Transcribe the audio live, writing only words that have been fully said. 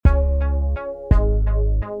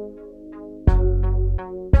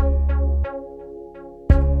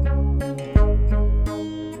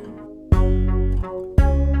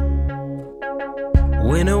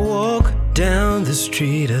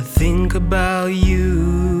street, I think about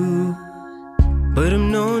you, but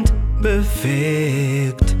I'm not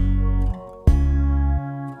perfect.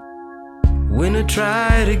 When I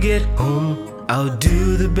try to get home, I'll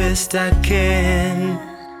do the best I can.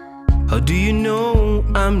 How do you know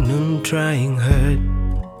I'm not trying hard?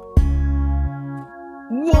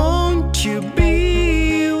 Won't you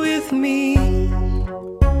be with me?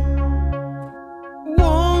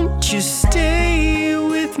 Won't you stay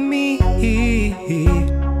with me?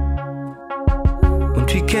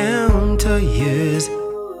 Won't we count our years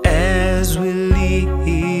as we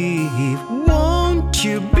leave? Won't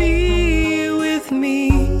you be with me?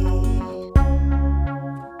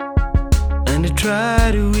 And I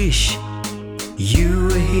try to wish you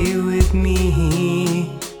were here with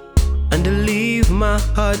me, and I leave my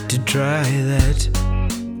heart to try that.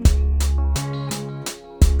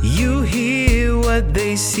 You hear what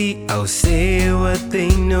they see, I'll say what they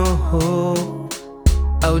know.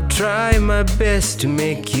 I'll try my best to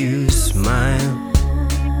make you smile.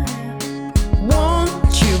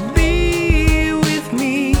 Won't you be with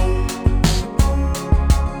me?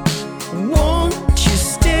 Won't you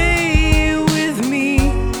stay with me?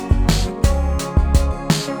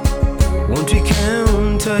 Won't we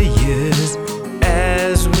count our years